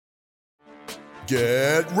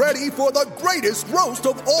Get ready for the greatest roast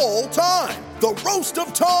of all time, the Roast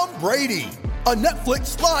of Tom Brady, a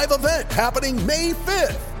Netflix live event happening May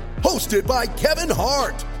 5th. Hosted by Kevin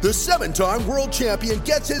Hart, the 7-time world champion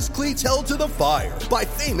gets his cleats held to the fire by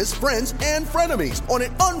famous friends and frenemies on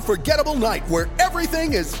an unforgettable night where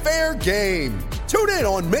everything is fair game. Tune in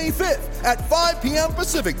on May 5th at 5 p.m.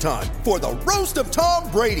 Pacific time for the Roast of Tom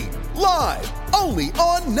Brady, live only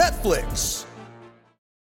on Netflix.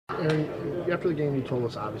 Aaron, after the game, you told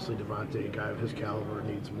us obviously Devontae, a guy of his caliber,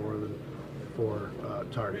 needs more than 4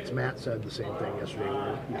 targets. Matt said the same thing yesterday.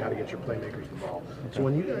 You got to get your playmakers the ball. Okay. So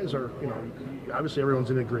when you guys are, obviously everyone's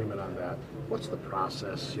in agreement on that. What's the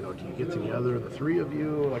process? Do you get together, the three of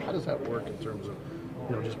you? Like, how does that work in terms of,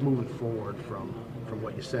 just moving forward from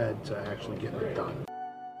what you said to actually getting it done?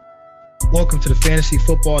 Welcome to the Fantasy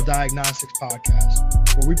Football Diagnostics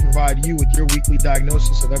Podcast, where we provide you with your weekly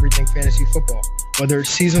diagnosis of everything fantasy football. Whether it's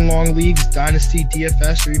season-long leagues, dynasty,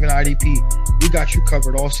 DFS, or even IDP, we got you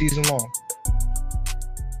covered all season long.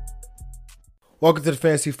 Welcome to the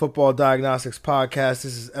Fantasy Football Diagnostics Podcast.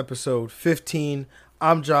 This is episode 15.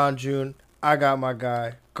 I'm John June. I got my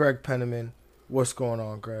guy, Greg Penniman. What's going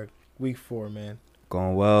on, Greg? Week 4, man.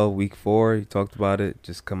 Going well. Week 4, you talked about it.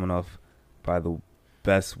 Just coming off by the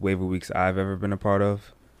best waiver weeks I've ever been a part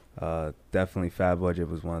of. Definitely Fab Budget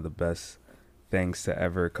was one of the best things to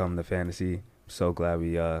ever come to fantasy. So glad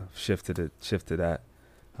we shifted that.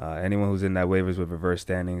 Anyone who's in that waivers with reverse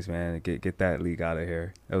standings, man, get that league out of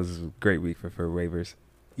here. It was a great week for waivers.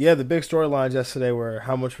 Yeah, the big storylines yesterday were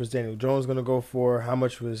how much was Daniel Jones going to go for, how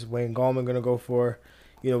much was Wayne Gallman going to go for.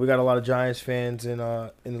 We got a lot of Giants fans in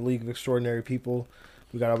the League of Extraordinary People.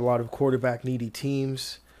 We got a lot of quarterback needy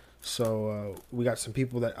teams. So we got some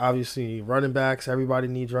people that obviously need running backs. Everybody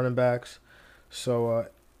needs running backs. So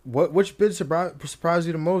which bid surprised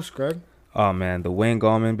you the most, Greg? Oh, man, the Wayne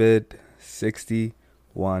Gallman bid, $61.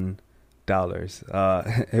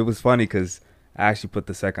 It was funny because I actually put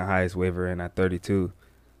the second highest waiver in at 32.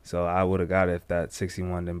 So I would have got it if that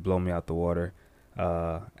 61 didn't blow me out the water.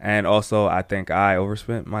 And also, I think I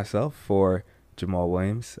overspent myself for Jamal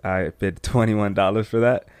Williams. I bid $21 for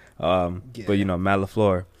that. Yeah. But, Matt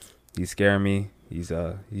LaFleur, he's scaring me. He's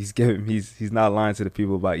not lying to the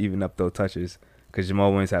people about even up those touches because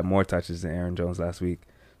Jamal Williams had more touches than Aaron Jones last week.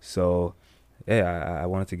 So, yeah, I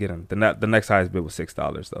wanted to get him. The next highest bid was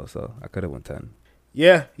 $6 though, so I could have won 10.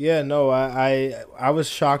 Yeah, no, I was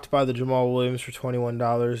shocked by the Jamal Williams for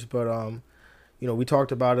 $21, but we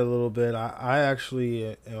talked about it a little bit. I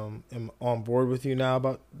actually am on board with you now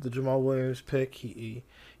about the Jamal Williams pick. He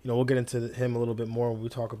we'll get into him a little bit more when we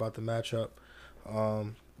talk about the matchup.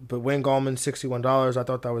 But Wayne Gallman, $61. I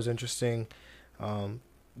thought that was interesting.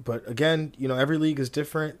 But again, every league is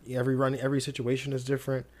different. Every situation is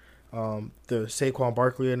different. The Saquon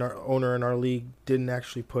Barkley owner in our league didn't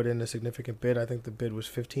actually put in a significant bid. I think the bid was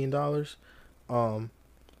 $15.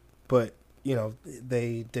 But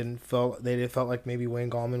they felt like maybe Wayne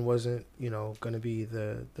Gallman wasn't going to be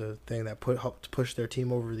the thing that helped push their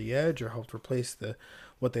team over the edge or helped replace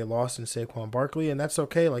what they lost in Saquon Barkley, and that's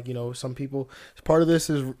okay. Some people, part of this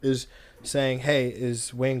is saying, hey,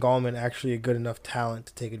 is Wayne Gallman actually a good enough talent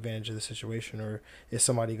to take advantage of the situation, or is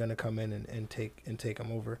somebody going to come in and take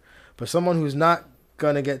him over? But someone who's not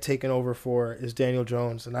going to get taken over for is Daniel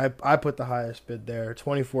Jones, and I put the highest bid there,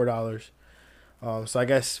 $24. So I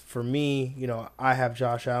guess for me, I have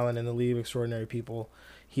Josh Allen in the League of Extraordinary People.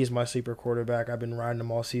 He's my sleeper quarterback. I've been riding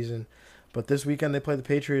him all season, but this weekend they play the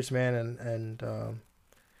Patriots, man, and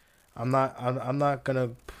I'm not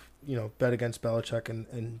gonna bet against Belichick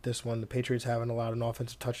in this one. The Patriots haven't allowed an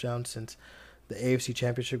offensive touchdown since the AFC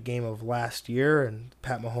Championship game of last year, and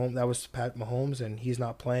Pat Mahomes, and he's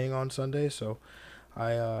not playing on Sunday, so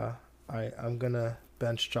I'm gonna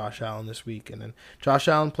bench Josh Allen this week. And then Josh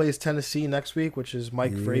Allen plays Tennessee next week, which is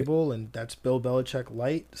Mike Vrabel, and that's Bill Belichick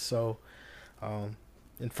light. So, and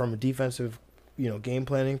from a defensive, game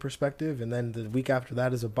planning perspective, and then the week after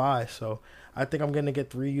that is a bye. So I think I'm going to get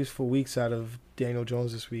 3 useful weeks out of Daniel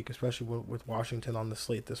Jones this week, especially with Washington on the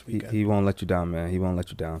slate this weekend. He won't let you down, man. He won't let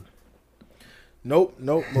you down. Nope,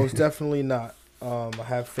 most definitely not. I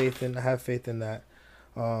have faith in that.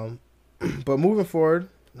 But moving forward,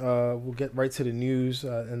 we'll get right to the news,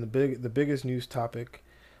 and the biggest news topic.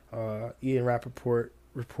 Ian Rappaport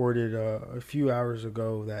reported a few hours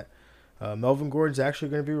ago that Melvin Gordon's actually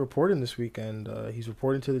going to be reporting this weekend. He's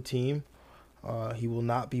reporting to the team. He will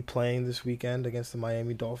not be playing this weekend against the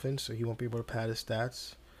Miami Dolphins, so he won't be able to pad his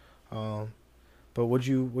stats. But what'd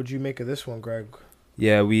you make of this one, Greg?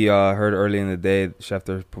 Yeah, we heard early in the day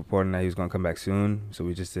Schefter reporting that he was going to come back soon, so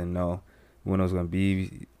we just didn't know when it was going to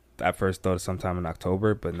be. at first thought sometime in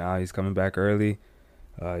October, but now he's coming back early.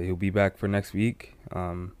 He'll be back for next week.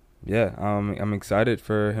 I'm excited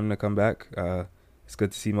for him to come back. It's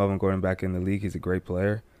good to see Melvin Gordon back in the league. He's a great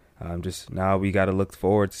player. Just now we got to look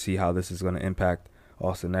forward to see how this is going to impact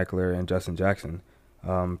Austin Eckler and Justin Jackson.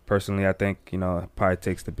 Personally, I think, it probably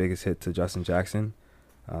takes the biggest hit to Justin Jackson.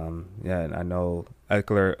 And I know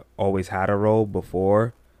Eckler always had a role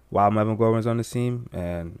before while Melvin Gordon was on the team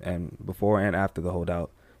and before and after the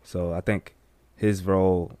holdout. So I think his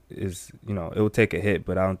role is, it will take a hit,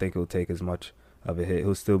 but I don't think it will take as much of a hit.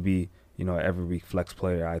 He'll still be, every week flex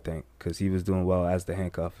player, I think, because he was doing well as the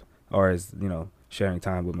handcuff or as, sharing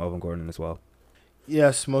time with Melvin Gordon as well.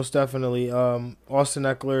 Yes, most definitely. Austin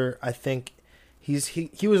Eckler, I think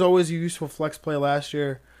he was always a useful flex play last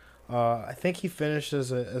year. I think he finished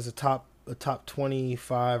as a top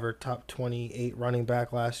 25 or top 28 running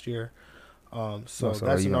back last year. So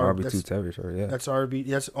that's an RB2 territory. Yeah, that's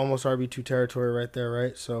almost RB2 territory right there,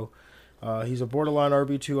 right? So he's a borderline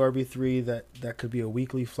RB2, RB3 that could be a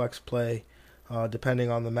weekly flex play,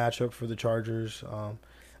 depending on the matchup for the Chargers.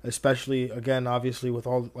 Especially again, obviously with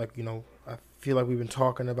all I feel like we've been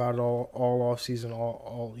talking about it all off season,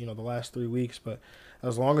 all the last 3 weeks. But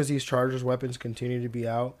as long as these Chargers weapons continue to be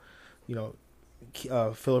out,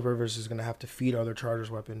 Phillip Rivers is going to have to feed other Chargers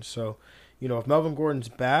weapons. So, if Melvin Gordon's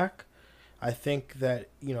back, I think that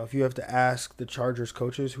if you have to ask the Chargers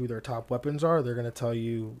coaches who their top weapons are, they're going to tell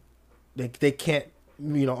you they can't.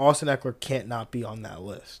 Austin Eckler can't not be on that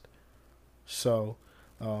list. So.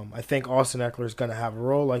 I think Austin Eckler is going to have a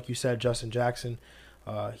role, like you said. Justin Jackson,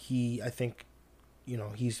 I think,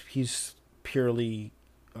 he's purely,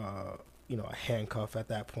 a handcuff at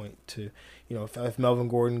that point. To, if Melvin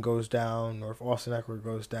Gordon goes down or if Austin Eckler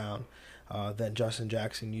goes down, then Justin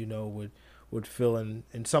Jackson, would fill in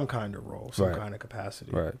some kind of role, some kind of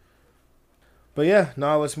capacity. Right. But yeah,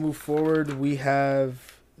 now let's move forward. We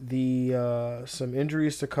have some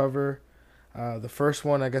injuries to cover. The first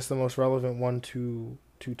one, I guess the most relevant one to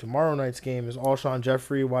tomorrow night's game, is Alshon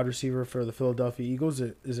Jeffrey, wide receiver for the Philadelphia Eagles,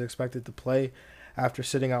 is expected to play after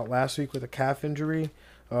sitting out last week with a calf injury.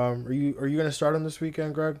 Are you going to start him this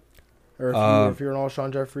weekend, Greg? Or if you're an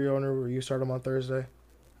Alshon Jeffrey owner, will you start him on Thursday?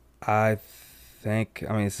 I think,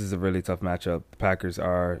 this is a really tough matchup. The Packers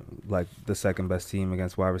are like the second best team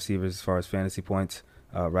against wide receivers as far as fantasy points,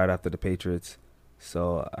 right after the Patriots.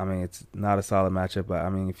 So, it's not a solid matchup, but,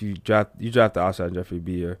 if you draft Alshon Jeffrey,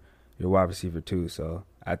 be your wide receiver too. So,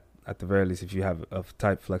 at the very least, if you have a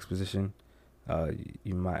tight flex position,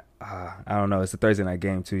 you might, I don't know, it's a Thursday night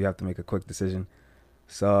game too. You have to make a quick decision.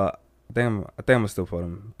 So, I think I'm going to still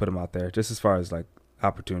put him out there, just as far as, like,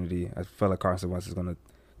 opportunity. I feel like Carson Wentz is going to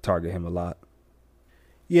target him a lot.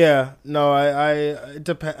 Yeah, no,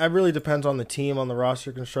 it really depends on the team, on the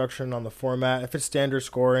roster construction, on the format. If it's standard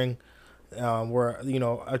scoring, where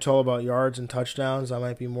it's all about yards and touchdowns, I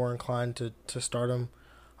might be more inclined to start him.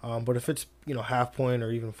 But if it's half point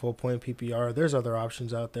or even full point PPR, there's other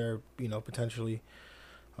options out there. Potentially.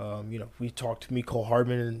 We talked to Mecole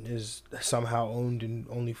Hardman is somehow owned in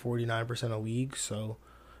only 49% of leagues, so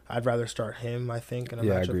I'd rather start him. I think in a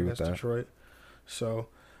matchup against Detroit. So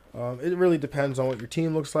it really depends on what your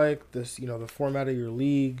team looks like. The format of your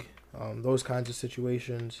league, those kinds of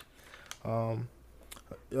situations.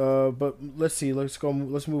 But let's see.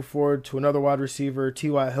 Let's move forward to another wide receiver,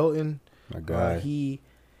 T.Y. Hilton. My guy.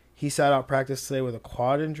 He sat out practice today with a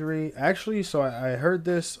quad injury. Actually, so I heard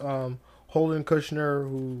this. Holden Kushner,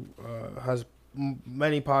 who has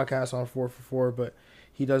many podcasts on 4for4, but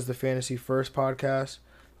he does the Fantasy First podcast,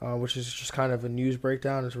 which is just kind of a news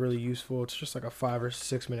breakdown. It's really useful. It's just like a 5 or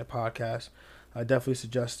 6 minute podcast. I definitely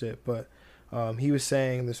suggest it. But he was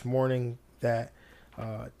saying this morning that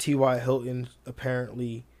T.Y. Hilton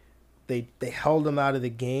apparently they held him out of the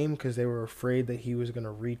game because they were afraid that he was going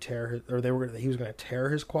to he was going to tear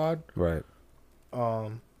his quad. Right.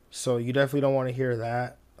 So you definitely don't want to hear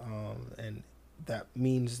that. And that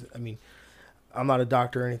means, I'm not a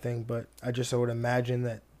doctor or anything, but I would imagine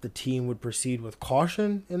that the team would proceed with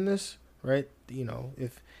caution in this, right?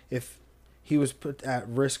 If he was put at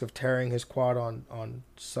risk of tearing his quad on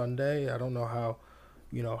Sunday, I don't know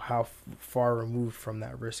how far removed from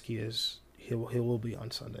that risk he is. He will be on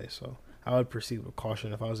Sunday, so I would proceed with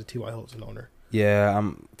caution if I was a T.Y. Hilton owner. Yeah,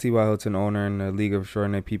 I'm T.Y. Hilton owner in the League of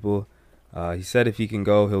Extraordinary People. He said if he can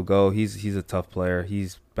go, he'll go. He's a tough player.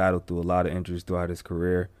 He's battled through a lot of injuries throughout his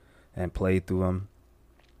career and played through them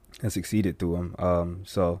and succeeded through them.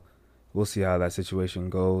 So we'll see how that situation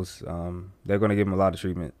goes. They're going to give him a lot of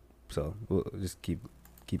treatment, so we'll just keep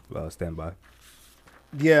stand by.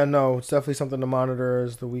 Yeah, no, it's definitely something to monitor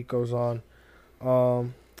as the week goes on.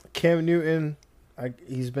 Cam Newton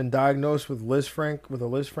he's been diagnosed with a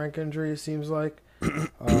Lisfranc injury. It seems like,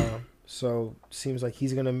 so seems like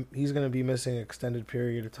he's gonna be missing an extended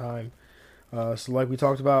period of time. So like we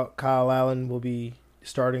talked about, Kyle Allen will be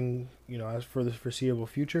starting, as for the foreseeable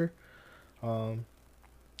future.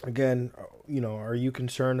 Again, are you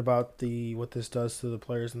concerned about what this does to the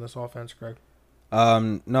players in this offense, Greg?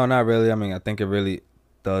 No, not really. I mean, I think it really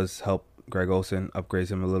does help Greg Olsen,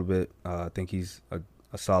 upgrades him a little bit. I think he's a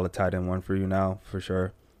solid tight end 1 for you now, for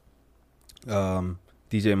sure.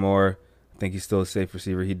 DJ Moore, I think he's still a safe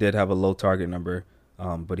receiver. He did have a low target number,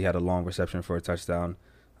 but he had a long reception for a touchdown.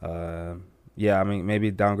 Yeah, I mean,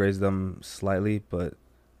 maybe downgrades them slightly, but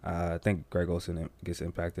I think Greg Olsen gets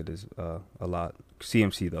impacted a lot.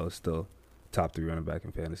 CMC, though, is still top 3 running back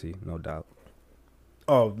in fantasy, no doubt.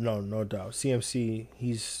 Oh, no doubt. CMC,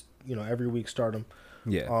 he's, every week start him.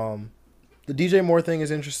 Yeah. The DJ Moore thing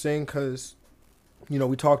is interesting because, we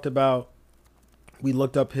looked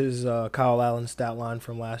up his Kyle Allen stat line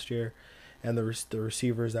from last year and the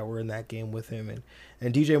receivers that were in that game with him.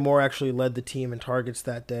 And DJ Moore actually led the team in targets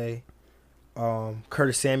that day.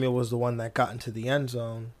 Curtis Samuel was the one that got into the end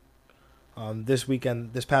zone.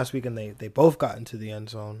 This past weekend, they both got into the end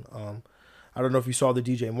zone. I don't know if you saw the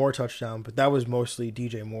DJ Moore touchdown, but that was mostly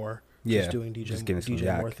DJ Moore just doing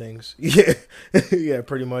DJ Moore things. Yeah, yeah,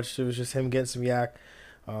 pretty much. It was just him getting some yak,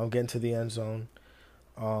 getting to the end zone.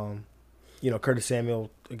 Curtis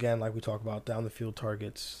Samuel, again, like we talked about, down the field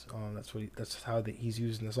targets. That's how he's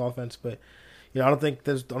used in this offense. But I don't think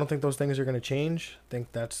those things are going to change. I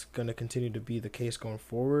think that's going to continue to be the case going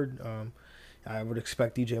forward. I would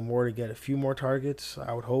expect DJ Moore to get a few more targets,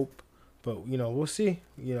 I would hope. But, we'll see.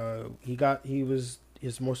 He was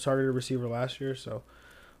his most targeted receiver last year, so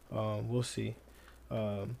we'll see.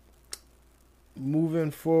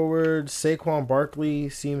 Moving forward, Saquon Barkley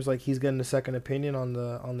seems like he's getting a second opinion on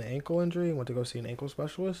the ankle injury. Went to go see an ankle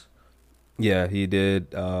specialist. Yeah, he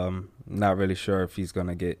did. Not really sure if he's going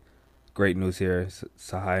to get great news here.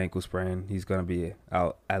 It's a high ankle sprain. He's going to be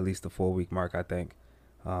out at least the 4-week mark, I think.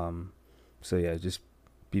 So, yeah, just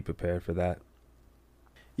be prepared for that.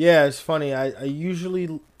 Yeah, it's funny. I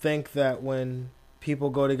usually think that when people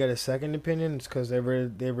go to get a second opinion, it's because they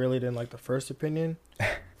really didn't like the first opinion.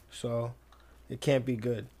 So it can't be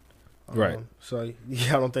good. Right. So,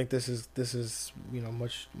 yeah, I don't think this is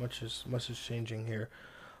much is changing here.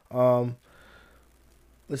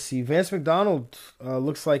 Let's see. Vance McDonald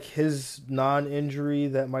looks like his non-injury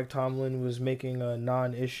that Mike Tomlin was making a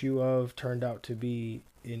non-issue of turned out to be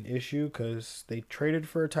an issue because they traded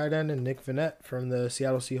for a tight end and Nick Vannett from the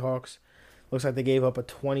Seattle Seahawks. Looks like they gave up a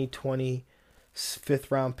 2020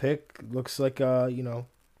 5th-round pick. Looks like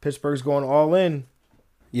Pittsburgh's going all in.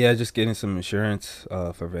 Yeah, just getting some insurance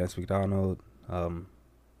for Vance McDonald.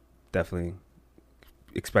 Definitely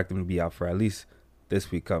expect him to be out for at least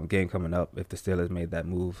this week game coming up if the Steelers made that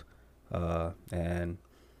move. And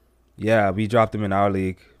yeah, we dropped him in our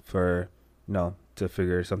league for to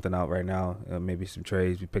figure something out right now. Maybe some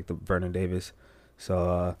trades. We picked up Vernon Davis,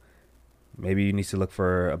 so maybe you need to look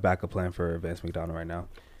for a backup plan for Vance McDonald right now.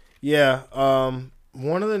 Yeah,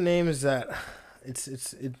 one of the names that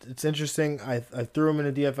it's interesting. I threw him in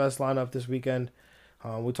a DFS lineup this weekend.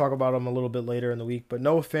 We'll talk about him a little bit later in the week. But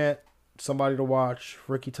Noah Fant, somebody to watch,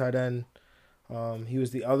 rookie tight end. He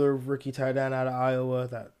was the other rookie tight end out of Iowa.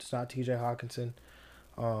 That's not T.J. Hawkinson.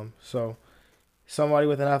 So somebody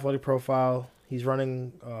with an athletic profile. He's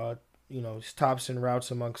running, his tops in routes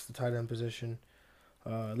amongst the tight end position.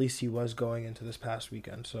 At least he was going into this past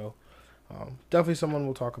weekend. So definitely someone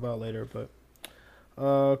we'll talk about later. But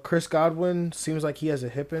Chris Godwin seems like he has a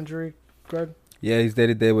hip injury, Greg? Yeah, he's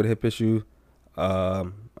day-to-day with a hip issue. I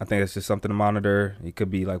think it's just something to monitor. It could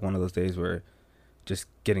be like one of those days where just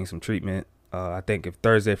getting some treatment. I think if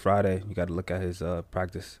Thursday, Friday, you got to look at his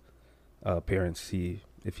practice appearance, see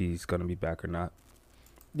if he's going to be back or not.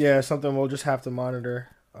 Yeah, something we'll just have to monitor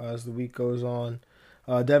as the week goes on.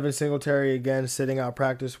 Devin Singletary, again, sitting out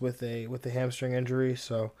practice with a hamstring injury.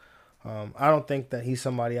 So I don't think that he's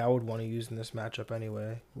somebody I would want to use in this matchup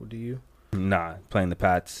anyway. Do you? Nah, playing the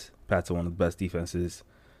Pats. Pats are one of the best defenses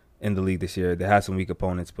in the league this year. They have some weak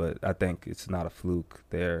opponents, but I think it's not a fluke.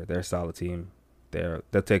 They're a solid team.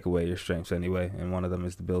 They'll take away your strengths anyway, and one of them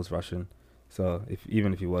is the Bills rushing. So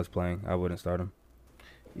even if he was playing, I wouldn't start him.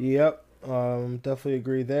 Yep, definitely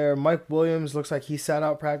agree there. Mike Williams looks like he sat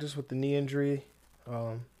out practice with the knee injury,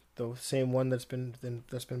 the same one that's been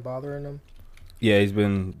bothering him. Yeah, he's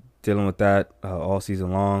been dealing with that all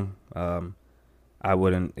season long. I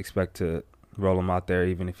wouldn't expect to roll him out there.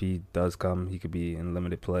 Even if he does come, he could be in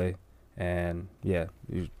limited play. And yeah,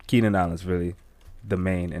 Keenan Allen's really the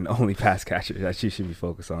main and only pass catcher that you should be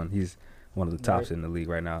focused on. He's one of the tops in the league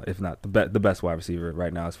right now, if not the best wide receiver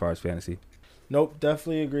right now as far as fantasy. Nope,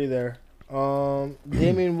 definitely agree there.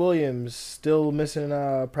 Damian Williams still missing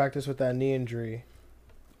practice with that knee injury.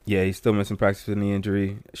 Yeah, he's still missing practice with a knee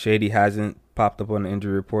injury. Shady hasn't popped up on the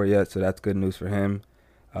injury report yet, so that's good news for him.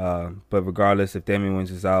 But regardless, if Damian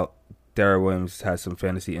Williams is out, Darrell Williams has some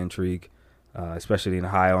fantasy intrigue, especially in a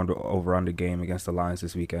high over-under game against the Lions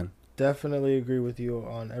this weekend. Definitely agree with you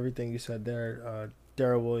on everything you said there.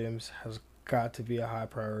 Darrell Williams has got to be a high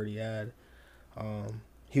priority add.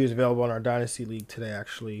 He was available in our Dynasty League today,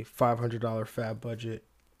 actually. $500 fab budget,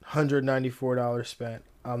 $194 spent.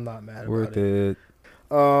 I'm not mad about it. Worth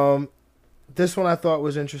it. This one I thought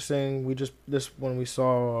was interesting. This one we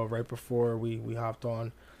saw right before we hopped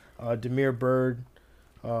on. Damiere Byrd,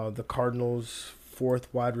 the Cardinals'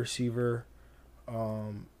 fourth wide receiver.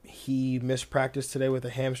 He missed practice today with a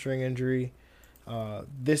hamstring injury.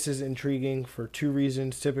 This is intriguing for two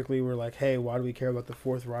reasons. Typically, we're like, hey, why do we care about the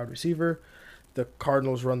fourth wide receiver? The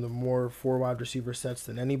Cardinals run the more four wide receiver sets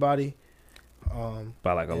than anybody.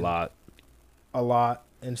 By like a lot. A lot.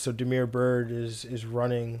 And so Damiere Byrd is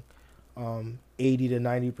running 80 to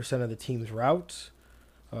 90% of the team's routes,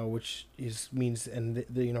 which means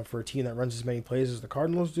for a team that runs as many plays as the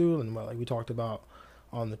Cardinals do, and like we talked about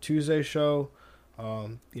on the Tuesday show,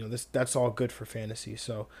 that's all good for fantasy.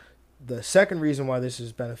 So the second reason why this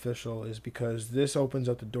is beneficial is because this opens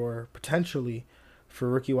up the door potentially for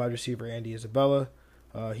rookie wide receiver Andy Isabella.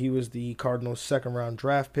 He was the Cardinals' second-round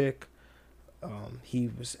draft pick. He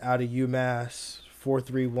was out of UMass,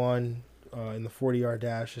 4.31 in the 40-yard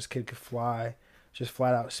dash. This kid could fly, just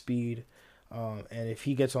flat-out speed. And if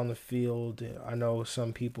he gets on the field, I know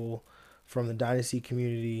some people from the Dynasty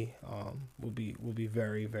community will be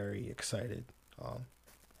very, very excited.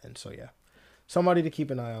 And so, yeah, somebody to keep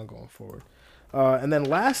an eye on going forward. And then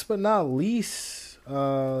last but not least,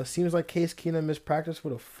 seems like Case Keenum missed practice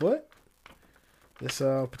with a foot. This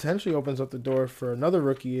potentially opens up the door for another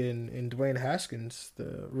rookie in Dwayne Haskins,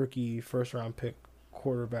 the rookie first-round pick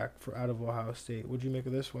quarterback out of Ohio State. What'd you make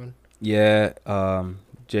of this one? Yeah,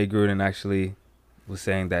 Jay Gruden actually was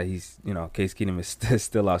saying that Case Keenum is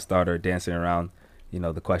still our starter, dancing around,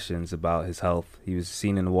 the questions about his health. He was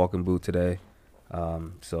seen in the walking boot today.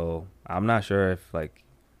 So I'm not sure if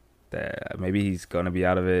that maybe he's going to be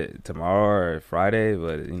out of it tomorrow or Friday,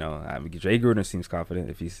 but Jay Gruden seems confident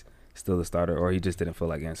if he's still the starter, or he just didn't feel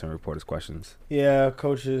like answering reporters' questions. Yeah,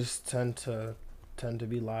 coaches tend to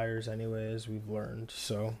be liars anyway, as we've learned.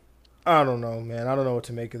 So I don't know, man. I don't know what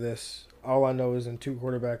to make of this. All I know is in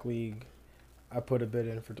 2-quarterback league, I put a bid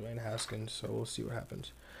in for Dwayne Haskins, so we'll see what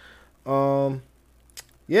happens.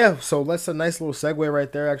 Yeah, so that's a nice little segue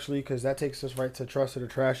right there, actually, because that takes us right to Trust It or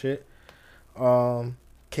Trash It.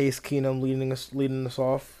 Case Keenum leading us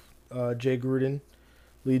off. Jay Gruden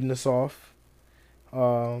leading us off.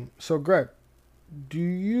 So, Greg, do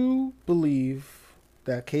you believe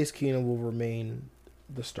that Case Keenum will remain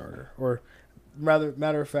the starter? Or,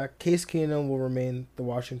 matter of fact, Case Keenum will remain the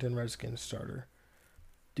Washington Redskins starter.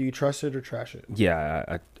 Do you trust it or trash it?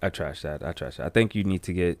 Yeah, I trash that. I think you need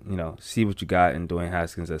to get, see what you got in Dwayne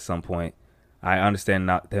Haskins at some point. I understand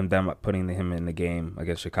them putting him in the game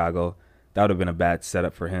against Chicago. That would have been a bad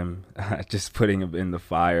setup for him, just putting him in the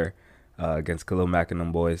fire against Khalil Mack and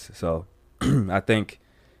them boys. So I think,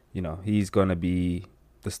 he's going to be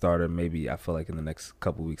the starter maybe, I feel like, in the next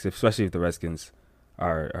couple weeks, especially if the Redskins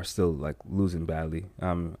are still, losing badly.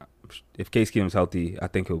 If Case Keenum's healthy, I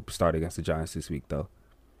think he'll start against the Giants this week, though.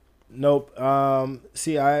 Nope.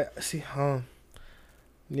 Yeah,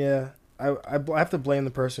 I have to blame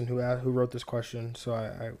the person who wrote this question, so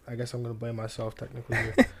I guess I'm gonna blame myself technically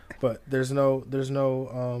here. But there's no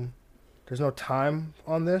time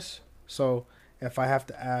on this, so if I have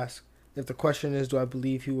to ask, if the question is, do I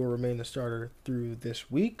believe he will remain the starter through this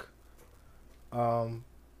week?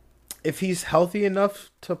 If he's healthy enough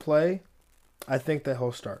to play, I think that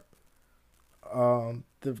he'll start.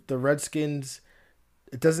 The Redskins.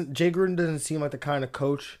 Jay Gruden doesn't seem like the kind of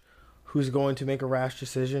coach who's going to make a rash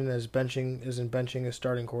decision as benching a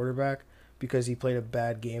starting quarterback because he played a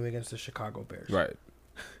bad game against the Chicago Bears. Right.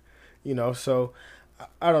 So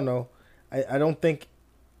I don't know. I don't think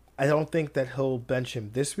that he'll bench him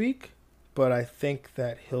this week, but I think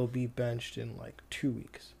that he'll be benched in 2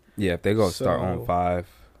 weeks. Yeah, if they go start 0-5,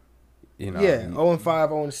 Yeah, 0-5,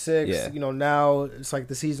 0-6. Yeah. Now it's like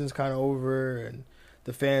the season's kind of over and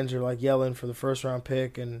the fans are yelling for the first round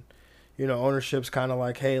pick, and ownership's kind of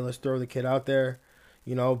like, hey, let's throw the kid out there,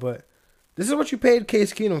 But this is what you paid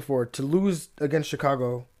Case Keenum for, to lose against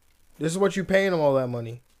Chicago. This is what you paying him all that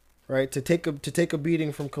money, right? To take a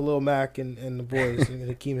beating from Khalil Mack and the boys and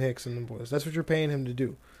Hakeem Hicks and the boys. That's what you're paying him to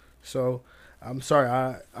do. So I'm sorry.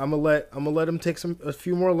 I'm gonna let him take a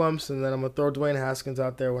few more lumps, and then I'm gonna throw Dwayne Haskins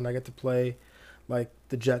out there when I get to play, like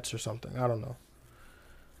the Jets or something. I don't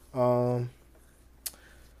know.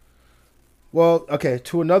 Well, okay,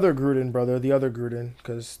 to another Gruden brother, the other Gruden,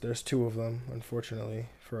 because there's two of them, unfortunately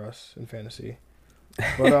for us in fantasy.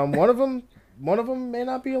 But one of them may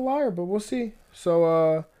not be a liar, but we'll see.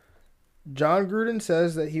 So John Gruden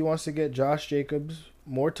says that he wants to get Josh Jacobs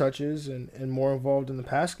more touches and more involved in the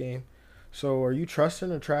pass game. So are you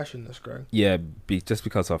trusting or trashing this, Greg? Yeah, just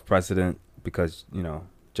because of precedent, because,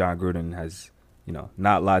 John Gruden has,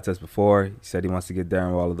 not lied to us before. He said he wants to get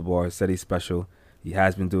Darren Waller the ball. He said he's special. He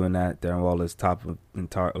has been doing that. Darren Waller is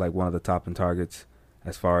one of the top in targets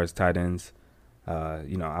as far as tight ends.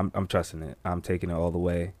 I'm trusting it. I'm taking it all the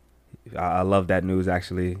way. I love that news,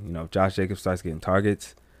 actually. If Josh Jacobs starts getting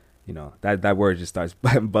targets, that word just starts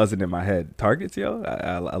buzzing in my head. Targets, yo?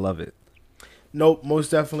 I love it. Nope,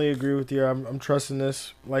 most definitely agree with you. I'm trusting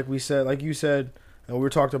this. Like you said, and we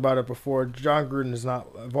were talking about it before, John Gruden is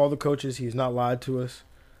not, of all the coaches, he's not lied to us.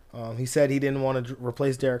 He said he didn't want to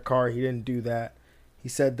replace Derek Carr. He didn't do that. He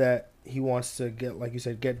said that he wants to get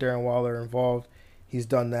Darren Waller involved. He's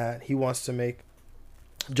done that. He wants to make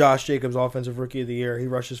Josh Jacobs Offensive Rookie of the Year. He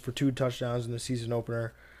rushes for 2 touchdowns in the season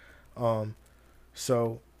opener.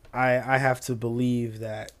 So I have to believe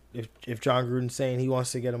that if John Gruden's saying he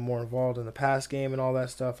wants to get him more involved in the pass game and all that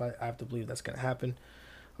stuff, I have to believe that's going to happen.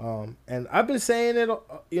 And I've been saying it,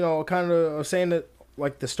 kind of saying it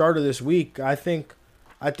like the start of this week. I think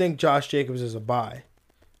Josh Jacobs is a buy.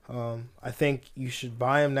 I think you should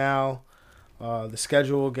buy him now. The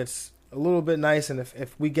schedule gets a little bit nice, and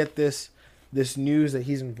if we get this news that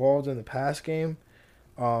he's involved in the pass game,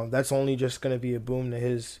 that's only just going to be a boom to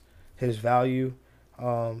his value.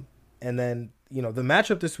 And then the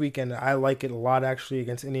matchup this weekend, I like it a lot actually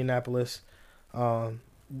against Indianapolis. A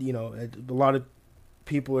lot of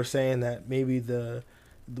people are saying that maybe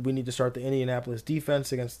we need to start the Indianapolis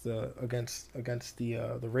defense against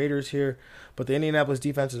the Raiders here, but the Indianapolis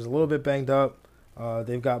defense is a little bit banged up.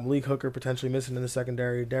 They've got Malik Hooker potentially missing in the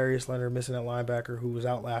secondary, Darius Leonard missing at linebacker, who was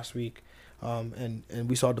out last week, and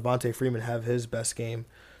we saw Devontae Freeman have his best game.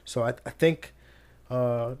 So I think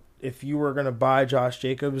if you were going to buy Josh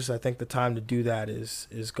Jacobs, I think the time to do that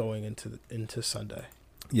is going into Sunday.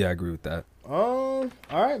 Yeah, I agree with that. All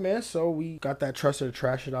right, man. So we got that trust or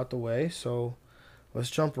trash it out the way. So let's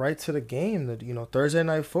jump right to the game. Thursday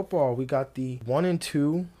Night Football. We got the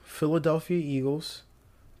 1-2 Philadelphia Eagles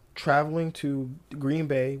traveling to Green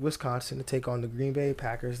Bay, Wisconsin, to take on the Green Bay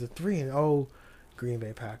Packers, the 3-0 Green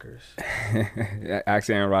Bay Packers. Ask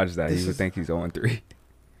Aaron Rodgers that. He would think he's 0-3.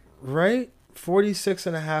 Right?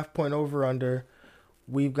 46.5 point over under.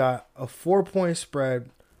 We've got a 4-point spread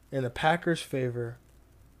in the Packers' favor.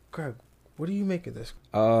 Greg, what do you make of this?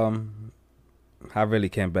 I really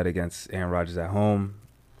can't bet against Aaron Rodgers at home,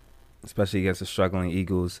 especially against the struggling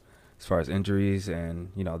Eagles as far as injuries,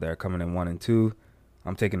 and they're coming in 1-2.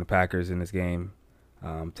 I'm taking the Packers in this game.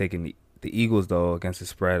 I'm taking the Eagles though against the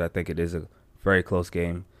spread. I think it is a very close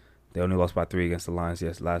game. They only lost by 3 against the Lions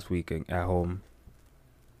last week at home.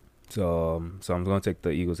 So I'm going to take the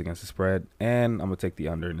Eagles against the spread, and I'm going to take the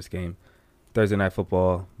under in this game. Thursday Night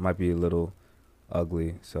Football might be a little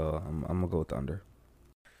ugly, so I'm going to go with the under.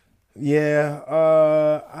 Yeah,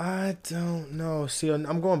 I don't know. See,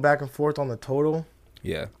 I'm going back and forth on the total.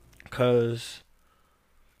 Yeah. Because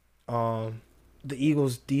the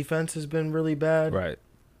Eagles' defense has been really bad. Right.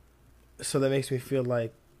 So that makes me feel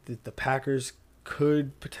like the Packers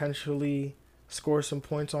could potentially score some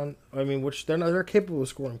points on. Which they're capable of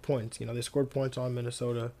scoring points. They scored points on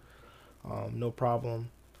Minnesota, no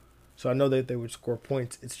problem. So I know that they would score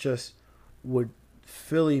points. It's just, would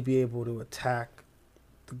Philly be able to attack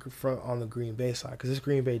the front on the Green Bay side? Because this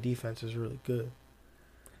Green Bay defense is really good.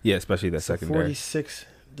 Yeah, especially the secondary. 46,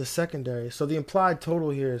 the secondary. So the implied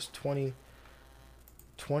total here is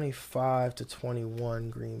 25-21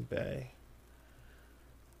 Green Bay.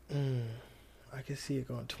 I can see it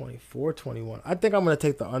going 24-21. I think I'm going to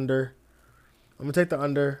take the under. I'm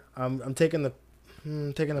taking the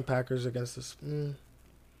Packers against this.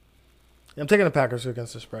 I'm taking the Packers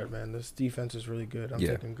against the spread, man. This defense is really good. I'm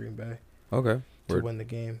taking Green Bay. Okay. To win the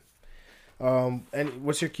game. And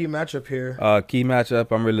what's your key matchup here? Key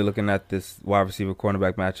matchup, I'm really looking at this wide receiver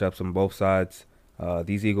cornerback matchups on both sides.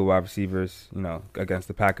 These Eagle wide receivers, against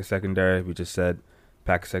the Packers secondary. We just said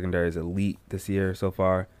Packers secondary is elite this year so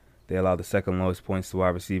far. They allow the second lowest points to wide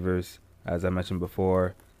receivers, as I mentioned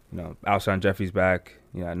before. Alshon Jeffrey's back.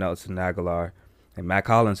 Nelson Aguilar and Matt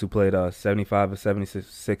Collins, who played 75 of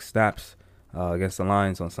 76 snaps against the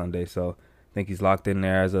Lions on Sunday. So I think he's locked in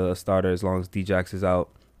there as a starter as long as D-Jax is out.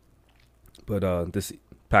 But this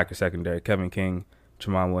Packers secondary, Kevin King,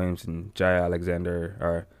 Tramon Williams, and Jair Alexander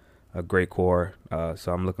are a great core.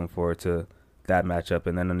 So I'm looking forward to that matchup.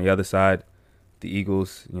 And then on the other side, the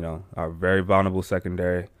Eagles, are very vulnerable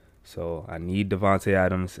secondary. So I need Davante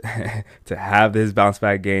Adams to have his bounce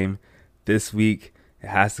back game this week. It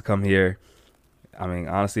has to come here. I mean,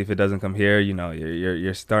 honestly, if it doesn't come here,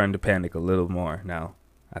 you're starting to panic a little more now,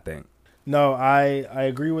 I think. No, I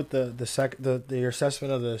agree with the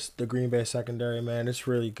assessment of the Green Bay secondary, man. It's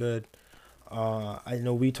really good. I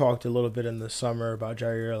know we talked a little bit in the summer about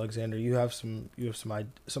Jair Alexander. You have some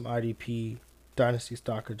IDP dynasty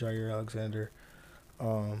stock of Jair Alexander,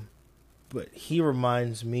 but he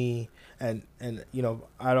reminds me, and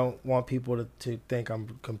I don't want people to think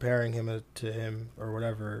I'm comparing him to him or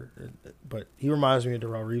whatever, but he reminds me of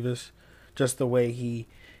Darrelle Revis, just the way he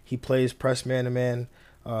plays press man to man.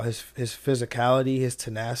 His physicality, his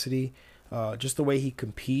tenacity, just the way he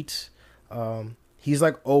competes. He's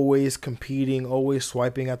like always competing, always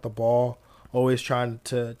swiping at the ball, always trying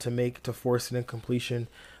to force an incompletion.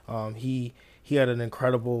 He had an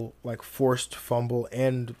incredible forced fumble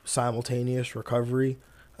and simultaneous recovery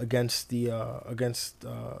against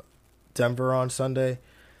Denver on Sunday.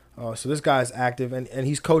 So this guy's active, and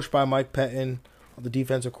he's coached by Mike Pettin, the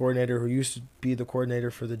defensive coordinator who used to be the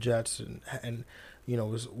coordinator for the Jets and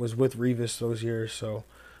was with Revis those years. So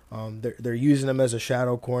they're using him as a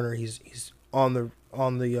shadow corner. He's on the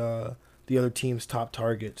other team's top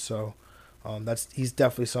target. So he's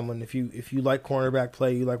definitely someone. If you like cornerback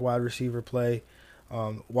play, you like wide receiver play,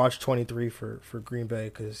 watch 23 for Green Bay,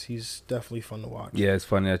 because he's definitely fun to watch. Yeah, it's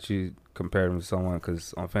funny that you compared him to someone,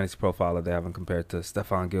 because on Fantasy Profiler they have him compared to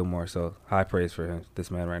Stephon Gilmore. So high praise for him,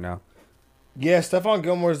 this man right now. Yeah, Stephon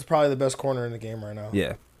Gilmore is probably the best corner in the game right now.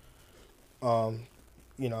 Yeah.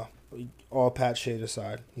 All Pat shade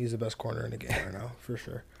aside, he's the best corner in the game right now, for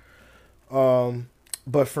sure.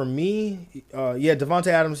 But for me, Davante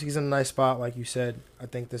Adams, he's in a nice spot, like you said. I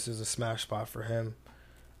think this is a smash spot for him.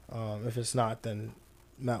 If it's not, then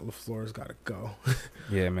Matt LaFleur's got to go.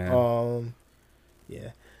 Yeah, man.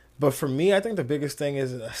 Yeah. But for me, I think the biggest thing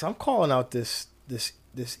is I'm calling out this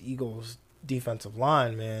Eagles defensive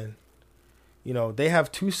line, man. They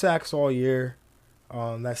have 2 sacks all year.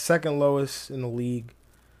 That's second lowest in the league.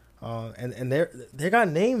 And they got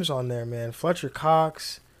names on there, man. Fletcher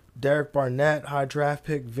Cox, Derek Barnett, high draft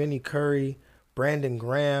pick, Vinny Curry, Brandon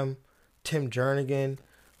Graham, Tim Jernigan,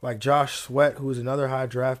 Josh Sweat, who's another high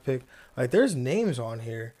draft pick. There's names on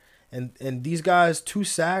here. And these guys, 2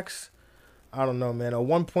 sacks, I don't know, man. A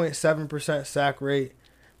 1.7% sack rate,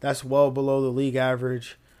 that's well below the league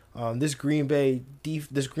average. This Green Bay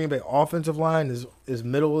offensive line is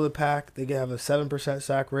middle of the pack. They have a 7%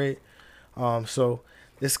 sack rate. So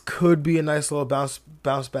this could be a nice little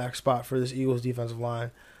bounce back spot for this Eagles defensive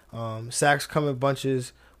line. Sacks come in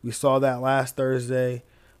bunches. We saw that last Thursday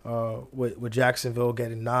with Jacksonville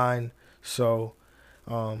getting 9. So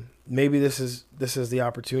maybe this is the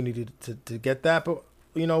opportunity to get that. But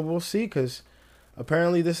we'll see, because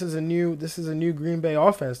apparently this is a new Green Bay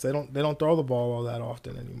offense. They don't throw the ball all that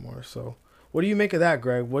often anymore. So what do you make of that,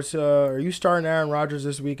 Greg? Are you starting Aaron Rodgers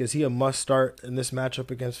this week? Is he a must start in this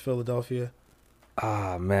matchup against Philadelphia?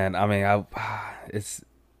 Man, I mean, it's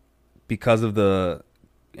because of the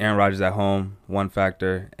Aaron Rodgers at home, one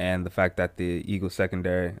factor, and the fact that the Eagles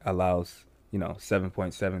secondary allows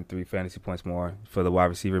 7.73 fantasy points more for the wide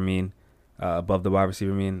receiver mean, above the wide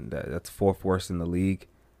receiver mean. That's 4th worst in the league.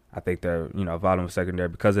 I think they're a volume secondary.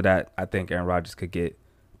 Because of that, I think Aaron Rodgers could get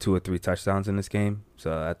 2 or 3 touchdowns in this game.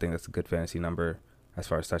 So I think that's a good fantasy number as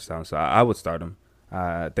far as touchdowns. So I would start him.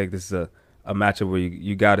 I think this is a matchup where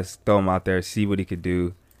you got to throw him out there, see what he could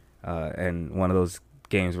do, and one of those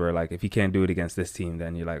games where if he can't do it against this team,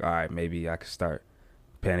 then you're like, all right, maybe I could start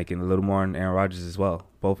panicking a little more on Aaron Rodgers as well.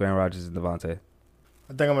 Both Aaron Rodgers and Davante.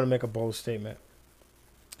 I think I'm going to make a bold statement.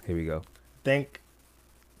 Here we go. I think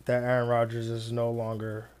that Aaron Rodgers is no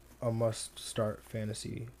longer a must-start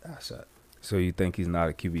fantasy asset. So you think he's not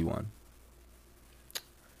a QB1?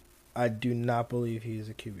 I do not believe he is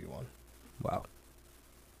a QB1. Wow.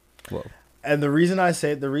 Whoa. And the reason I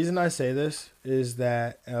say this is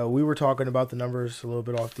that we were talking about the numbers a little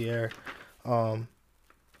bit off the air.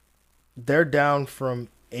 They're down from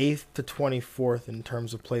 8th to 24th in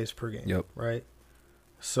terms of plays per game. Yep. Right?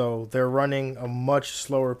 So they're running a much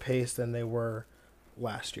slower pace than they were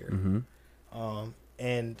last year. Mm-hmm.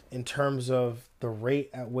 And in terms of the rate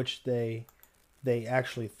at which they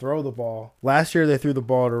actually throw the ball, last year they threw the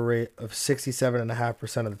ball at a rate of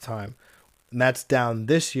 67.5% of the time. And that's down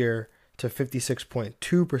this year to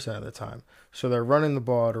 56.2% of the time. So they're running the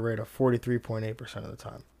ball at a rate of 43.8% of the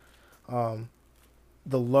time.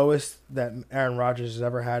 the lowest that Aaron Rodgers has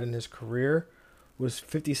ever had in his career was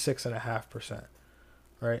 56.5%,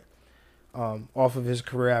 right? Off of his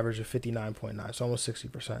career average of 59.9, so almost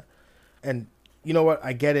 60%. And you know what?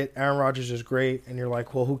 I get it. Aaron Rodgers is great, and you're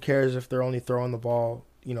like, well, who cares if they're only throwing the ball,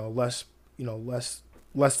 less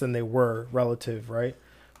than they were relative, right?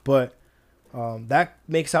 But that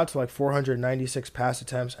makes out to like 496 pass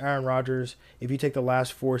attempts. Aaron Rodgers, if you take the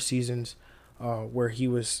last 4 seasons where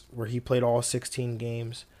he played all 16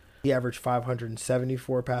 games, he averaged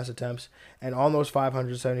 574 pass attempts, and on those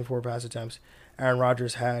 574 pass attempts, Aaron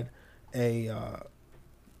Rodgers had a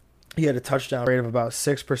touchdown rate of about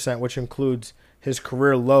 6%, which includes his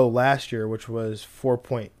career low last year, which was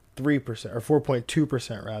 4.3% or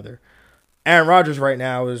 4.2% rather. Aaron Rodgers right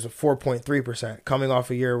now is 4.3%, coming off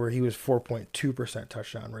a year where he was 4.2%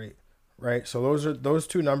 touchdown rate, right? So those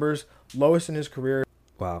two numbers, lowest in his career.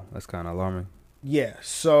 Wow, that's kind of alarming. Yeah,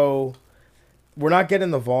 so we're not getting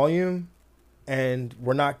the volume, and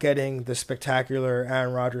we're not getting the spectacular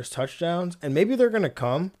Aaron Rodgers touchdowns, and maybe they're going to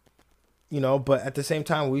come, but at the same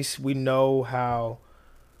time, we know how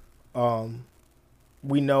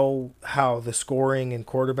the scoring and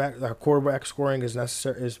quarterback scoring is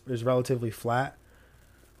necessary is relatively flat,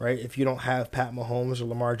 right? If you don't have Pat Mahomes or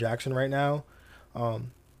Lamar Jackson right now,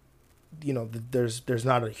 there's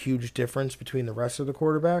not a huge difference between the rest of the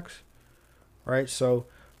quarterbacks, right? So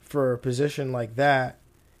for a position like that,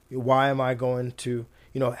 why am I going to,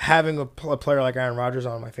 having a player like Aaron Rodgers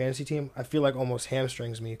on my fantasy team, I feel like almost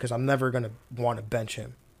hamstrings me because I'm never going to want to bench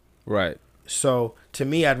him. Right. So to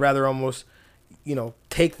me, I'd rather almost,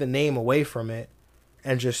 take the name away from it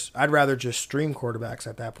and I'd rather just stream quarterbacks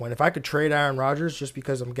at that point. If I could trade Aaron Rodgers just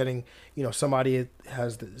because I'm getting, somebody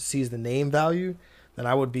sees the name value, then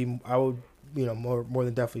I would more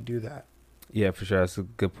than definitely do that. Yeah, for sure. That's a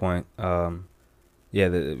good point.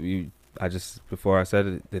 Before I said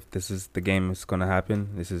it, if this is the game that's going to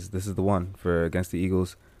happen, this is the one for against the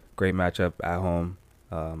Eagles. Great matchup at home.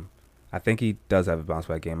 I think he does have a bounce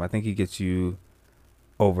back game. I think he gets you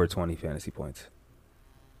over 20 fantasy points.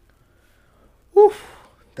 Woo.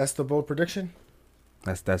 That's the bold prediction?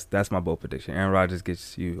 That's my bold prediction. Aaron Rodgers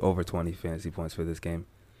gets you over 20 fantasy points for this game.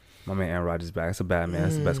 My man Aaron Rodgers back. That's a bad man.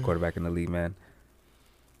 That's the best quarterback in the league, man.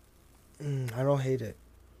 I don't hate it.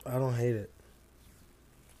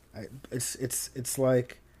 It's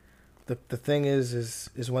like the thing is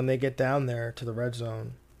when they get down there to the red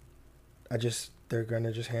zone, they're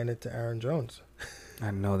gonna just hand it to Aaron Jones.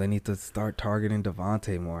 I know they need to start targeting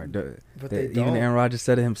Devontae more. But they don't. Even Aaron Rodgers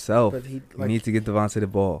said it himself. But he need to get Devontae the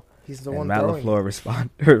ball. He's the and one Matt throwing.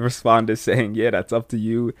 LaFleur responded saying, "Yeah, that's up to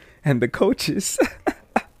you and the coaches."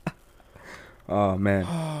 Oh man.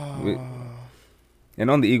 And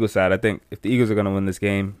on the Eagles side, I think if the Eagles are going to win this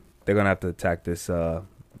game, they're going to have to attack this,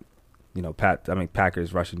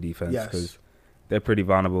 Packers rushing defense because they're pretty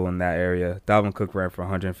vulnerable in that area. Dalvin Cook ran for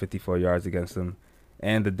 154 yards against them,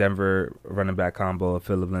 and the Denver running back combo of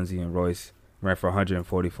Phillip Lindsay and Royce ran for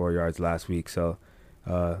 144 yards last week. So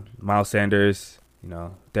Miles Sanders,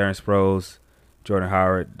 Darren Sproles, Jordan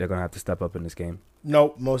Howard, they're going to have to step up in this game.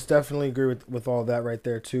 Nope, most definitely agree with all that right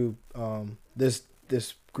there too. This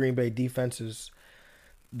Green Bay defense is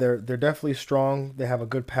they're definitely strong. They have a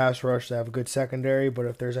good pass rush. They have a good secondary. But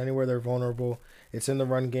if there's anywhere they're vulnerable, it's in the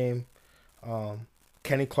run game.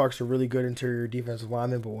 Kenny Clark's a really good interior defensive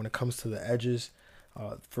lineman, but when it comes to the edges,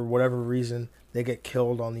 for whatever reason, they get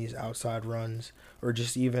killed on these outside runs or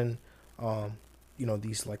just even,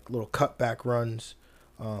 these like little cutback runs.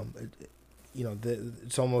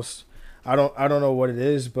 It's almost I don't know what it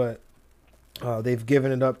is, but they've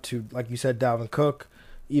given it up to, like you said, Dalvin Cook.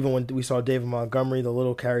 Even when we saw David Montgomery, the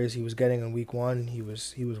little carries he was getting in week 1, he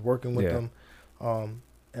was working with them. And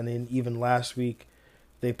then even last week,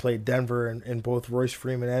 they played Denver, and both Royce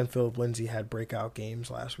Freeman and Phillip Lindsay had breakout games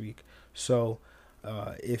last week. So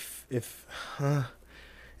if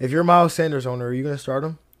you're a Miles Sanders owner, are you going to start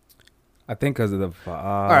him? I think because of the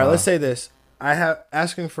all right, let's say this. I have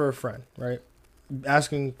asking for a friend, right?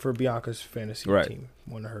 Asking for Bianca's fantasy team,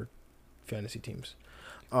 one of her fantasy teams.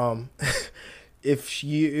 If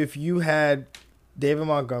you had David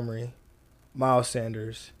Montgomery, Miles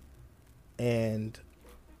Sanders, and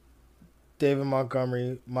David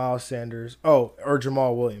Montgomery, Miles Sanders, or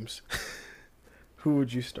Jamal Williams, who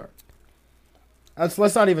would you start?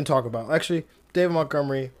 Let's not even talk about. Actually, David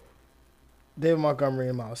Montgomery,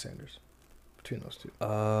 and Miles Sanders. Between those two.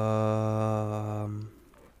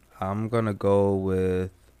 I'm gonna go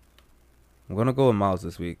with Miles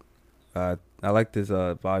this week. I liked his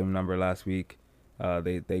volume number last week.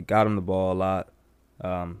 They got him the ball a lot.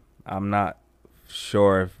 I'm not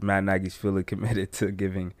sure if Matt Nagy's fully committed to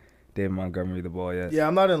giving David Montgomery the ball yet. Yeah,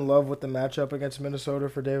 I'm not in love with the matchup against Minnesota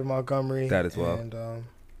for David Montgomery. That as well. And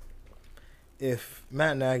if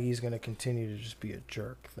Matt Nagy is going to continue to just be a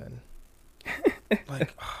jerk, then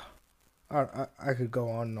like I could go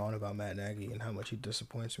on and on about Matt Nagy and how much he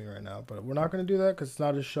disappoints me right now, but we're not going to do that because it's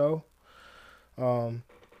not his show.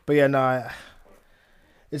 But yeah, no,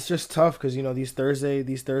 it's just tough because these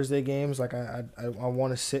Thursday games, like I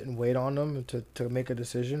want to sit and wait on them to make a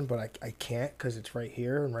decision, but I can't because it's right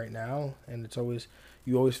here and right now, and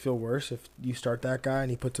you always feel worse if you start that guy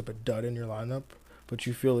and he puts up a dud in your lineup, but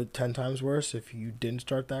you feel it 10 times worse if you didn't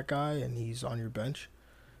start that guy and he's on your bench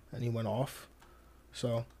and he went off.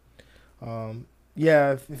 So,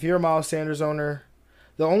 yeah, if you're a Miles Sanders owner,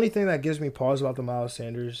 the only thing that gives me pause about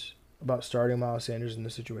starting Miles Sanders in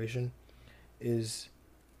this situation is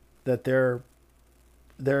that they're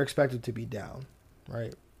expected to be down,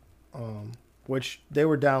 right? Which they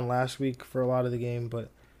were down last week for a lot of the game, but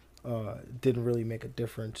didn't really make a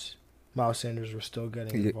difference. Miles Sanders was still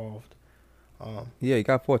getting involved. Yeah, he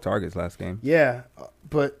got 4 targets last game. Yeah,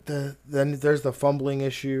 but then there's the fumbling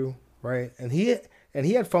issue, right? And he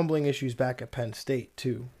had fumbling issues back at Penn State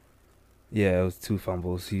too. Yeah, it was 2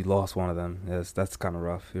 fumbles. He lost one of them. Yes, that's kind of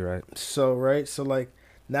rough. You're right. So like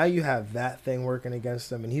now you have that thing working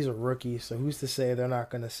against him, and he's a rookie. So who's to say they're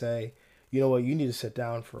not going to say, you know what, you need to sit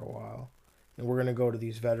down for a while, and we're going to go to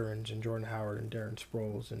these veterans and Jordan Howard and Darren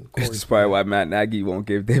Sproles and Corey. This is probably why Matt Nagy won't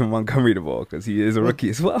give David Montgomery the ball because he is a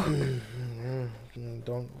rookie as well.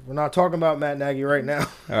 We're not talking about Matt Nagy right now.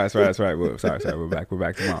 That's right. Sorry. We're back to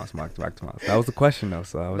Miles. Back to Miles. That was the question though.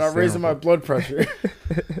 So I was not raising my blood pressure.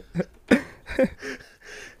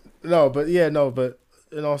 But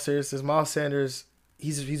in all seriousness, Miles Sanders,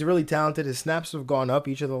 he's really talented. His snaps have gone up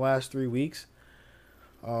each of the last 3 weeks.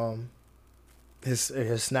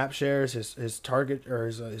 His snap shares, his target or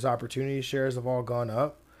his opportunity shares have all gone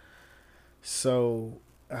up. So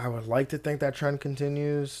I would like to think that trend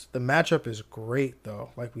continues. The matchup is great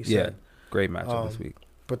though, like we said. Yeah, great matchup this week.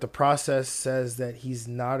 But the process says that he's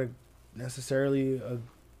not necessarily a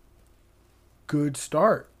good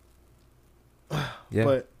start. Yeah.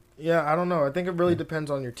 But yeah, I don't know. I think it really depends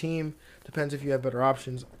on your team. Depends if you have better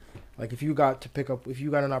options. Like if you got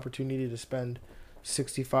an opportunity to spend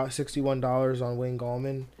 $61 on Wayne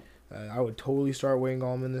Gallman, I would totally start Wayne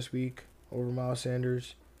Gallman this week over Miles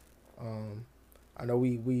Sanders. I know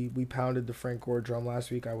we pounded the Frank Gore drum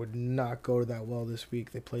last week. I would not go to that well this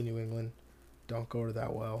week. They play New England. Don't go to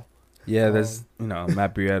that well. Yeah, there's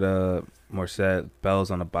Matt Breida, Morset,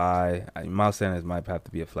 Bell's on a bye. Miles Sanders might have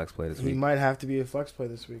to be a flex play this week. He might have to be a flex play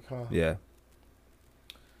this week, huh? Yeah.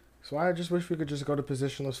 So I just wish we could just go to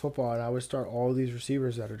positionless football, and I would start all of these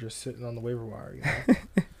receivers that are just sitting on the waiver wire.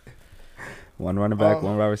 One running back,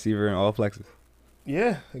 one wide receiver, and all flexes.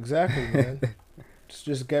 Yeah, exactly, man.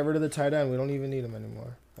 just get rid of the tight end. We don't even need him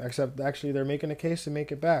anymore. Except actually, they're making a case to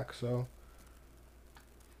make it back. So,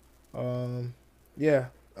 yeah.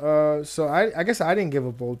 So I guess I didn't give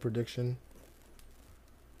a bold prediction.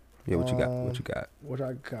 Yeah, what you got? What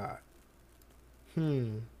I got?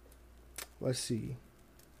 Let's see.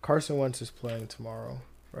 Carson Wentz is playing tomorrow,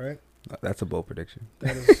 right? That's a bold prediction.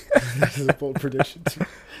 That is a bold prediction too.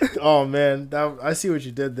 Oh man, I see what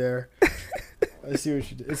you did there. I see what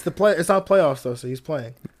you did. It's not playoffs though, so he's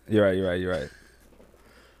playing. You're right.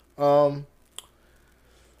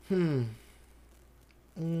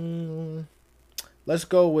 Let's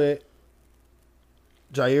go with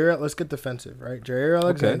Jair. Let's get defensive, right? Jair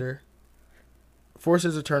Alexander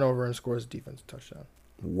forces a turnover and scores a defensive touchdown.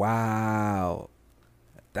 Wow.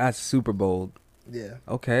 That's super bold. Yeah.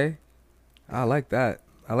 Okay. I like that.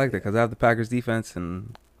 Because I have the Packers defense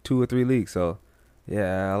in 2 or 3 leagues. So,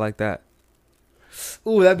 yeah, I like that.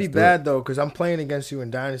 Ooh, that'd be bad, though, because I'm playing against you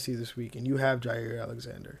in Dynasty this week, and you have Jair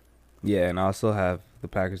Alexander. Yeah, and I also have the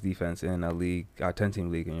Packers defense in a league, our 10-team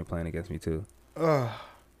league, and you're playing against me, too. Ugh.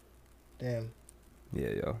 Damn. Yeah,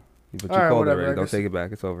 yo. But you called it already. Don't take it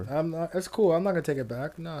back. It's over. It's cool. I'm not going to take it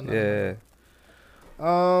back. No. Yeah.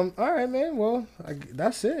 All right, man. Well,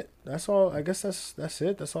 that's it. That's all. I guess that's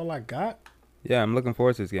it. That's all I got. Yeah, I'm looking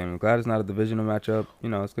forward to this game. I'm glad it's not a divisional matchup.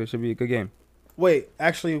 It should be a good game. Wait,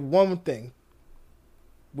 actually, one thing.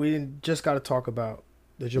 We just got to talk about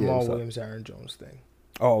the Jamal Williams, Aaron Jones thing.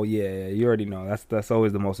 Oh, yeah. You already know. That's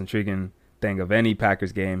always the most intriguing thing of any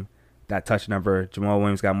Packers game. That touch number. Jamal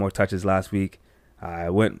Williams got more touches last week. I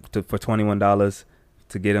went for $21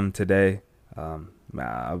 to get him today.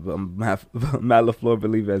 Matt LaFleur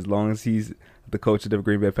believe as long as he's the coach of the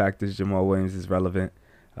Green Bay Packers, Jamal Williams is relevant.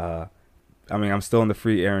 I'm still in the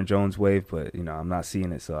free Aaron Jones wave, but I'm not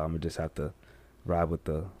seeing it, so I'm gonna just have to ride with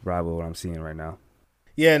what I'm seeing right now.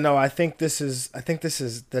 Yeah, no, I think this is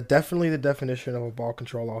definitely the definition of a ball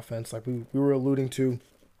control offense. Like we were alluding to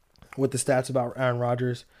with the stats about Aaron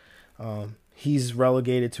Rodgers. He's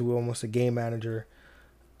relegated to almost a game manager.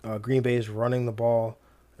 Green Bay is running the ball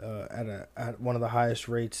at one of the highest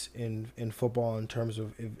rates in football in terms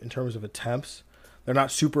of attempts. They're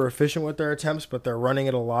not super efficient with their attempts, but they're running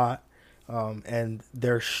it a lot, and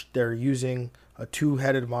they're using a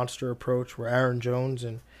two-headed monster approach where Aaron Jones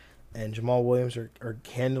and Jamal Williams are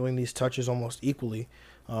handling these touches almost equally,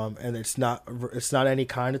 and it's not any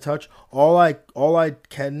kind of touch. All I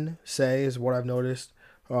can say is what I've noticed.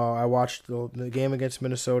 I watched the game against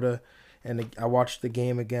Minnesota, and I watched the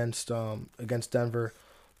game against Denver.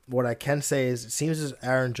 What I can say is it seems as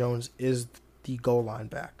Aaron Jones is the goal line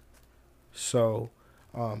back, so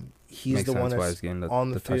he's Makes the sense one why that's he's getting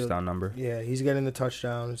on the field. touchdown number. Yeah, he's getting the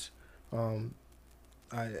touchdowns.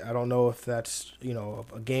 I don't know if that's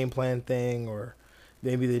a game plan thing or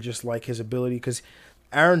maybe they just like his ability because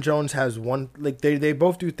Aaron Jones has one like they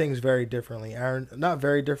both do things very differently. Aaron not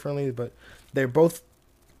very differently, but they both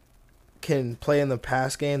can play in the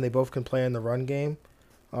pass game. They both can play in the run game.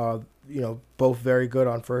 Both very good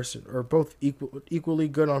on first or both equally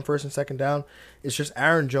good on first and second down. It's just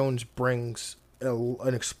Aaron Jones brings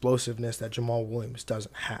an explosiveness that Jamal Williams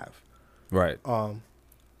doesn't have. Right.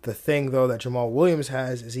 The thing, though, that Jamal Williams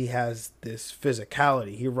has is he has this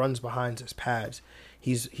physicality. He runs behind his pads.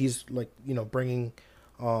 He's like, bringing,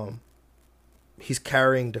 he's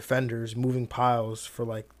carrying defenders, moving piles for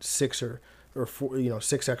like 6 or 4,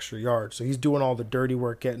 6 extra yards. So he's doing all the dirty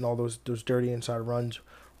work, getting all those dirty inside runs,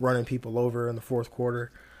 running people over in the fourth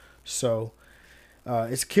quarter. So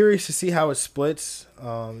it's curious to see how it splits.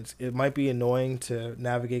 It might be annoying to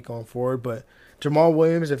navigate going forward, but Jamal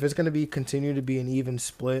Williams, if it's going to continue to be an even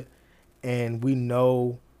split, and we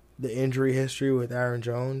know the injury history with Aaron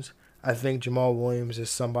Jones, I think Jamal Williams is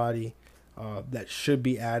somebody that should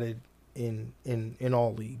be added in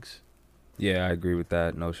all leagues. Yeah, I agree with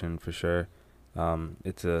that notion for sure.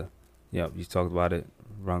 It's you talked about it,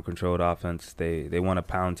 run controlled offense. They want to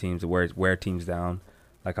pound teams, wear teams down,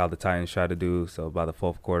 like how the Titans try to do. So by the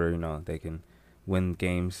fourth quarter, they can win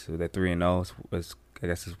games. They're 3-0. I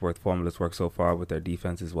guess it's worth formulas work so far with their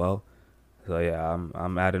defense as well. So yeah,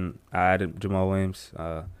 I added Jamal Williams.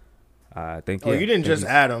 I think. Oh, you didn't just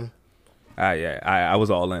add him. I was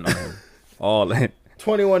all in on him. All in.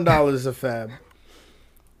 $21 a fab.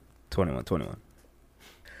 21.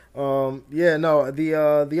 Yeah, no.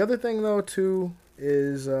 The other thing though too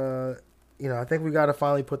is I think we got to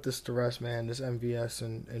finally put this to rest, man. This MVS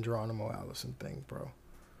and Geronimo Allison thing, bro.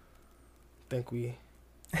 I think we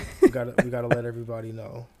gotta let everybody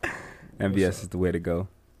know. MVS is the way to go.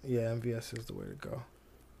 Yeah, MVS is the way to go.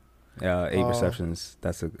 8 receptions.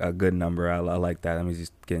 That's a good number. I like that. That means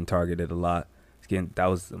he's getting targeted a lot. That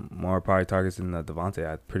was more probably targets than Devontae,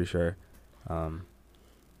 I'm pretty sure.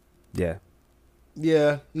 Yeah.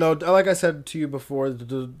 Yeah. No, like I said to you before,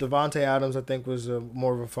 the Devontae Adams I think was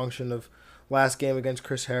more of a function of last game against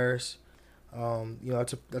Chris Harris.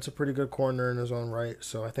 That's a pretty good corner in his own right.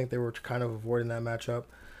 So I think they were kind of avoiding that matchup.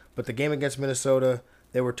 But the game against Minnesota,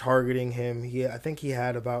 they were targeting him. I think he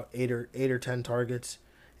had about 8 or 10 targets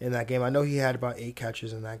in that game. I know he had about 8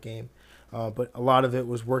 catches in that game, but a lot of it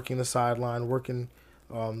was working the sideline, working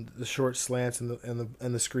the short slants and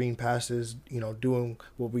the screen passes. Doing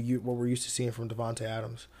what we're used to seeing from Devontae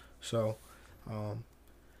Adams. So,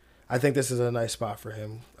 I think this is a nice spot for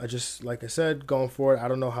him. Like I said, going forward, I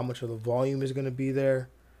don't know how much of the volume is going to be there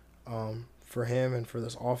for him and for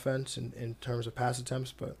this offense in terms of pass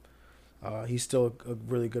attempts, but he's still a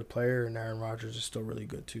really good player, and Aaron Rodgers is still really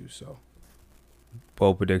good too. So,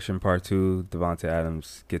 bold prediction part 2: Devontae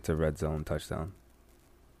Adams gets a red zone touchdown.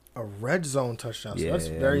 A red zone touchdown. So that's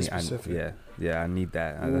very specific. I need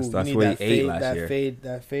that. Ooh, that's what he ate last year.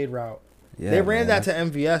 That fade route. Yeah, they ran that to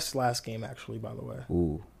MVS last game, actually. By the way.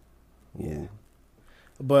 Ooh. Yeah.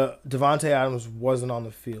 But Devontae Adams wasn't on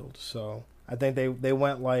the field, so I think they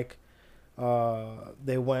went like,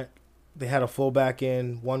 they had a fullback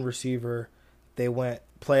in, one receiver. They went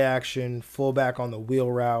play action, fullback on the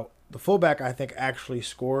wheel route. The fullback I think actually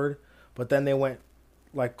scored, but then they went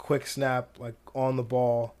like quick snap, like on the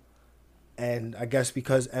ball. And I guess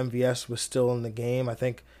because MVS was still in the game, I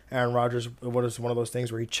think Aaron Rodgers, it was one of those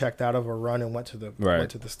things where he checked out of a run and went to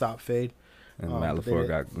the stop fade. And Matt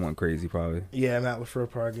LaFleur went crazy probably. Yeah, Matt LaFleur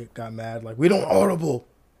probably got mad. Like, we don't audible.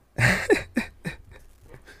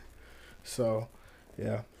 So,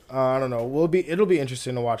 yeah. I don't know. It'll be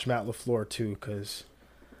interesting to watch Matt LaFleur too, because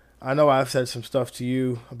I know I've said some stuff to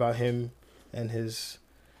you about him and his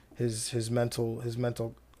mental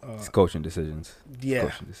It's coaching decisions. Yeah.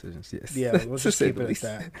 Coaching decisions. Yes. Yeah, we'll just keep it at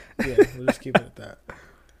that. Yeah, we'll just keep it at that.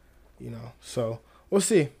 So we'll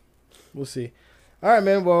see. We'll see. All right,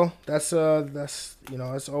 man. Well, that's as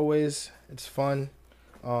always, it's fun.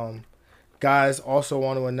 Guys, also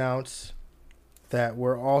want to announce that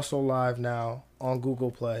we're also live now on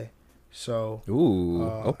Google Play. So,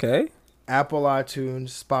 Okay. Apple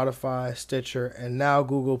iTunes, Spotify, Stitcher, and now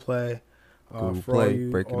Google Play. Google For Play,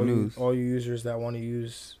 breaking news. all you users that want to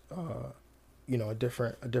use, a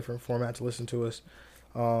different format to listen to us,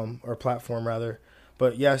 or platform rather.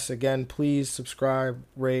 But yes, again, please subscribe,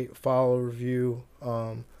 rate, follow, review.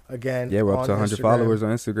 Again, Yeah, we're up to 100 followers on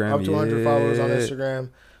Instagram. Up to 100 followers on Instagram.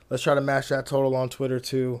 Let's try to match that total on Twitter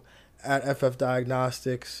too, at FF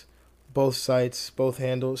Diagnostics. Both sites, both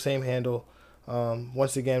handles, same handle.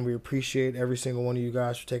 Once again, we appreciate every single one of you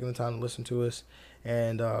guys for taking the time to listen to us.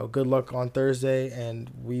 And good luck on Thursday, and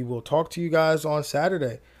we will talk to you guys on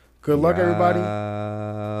Saturday. Good luck, everybody.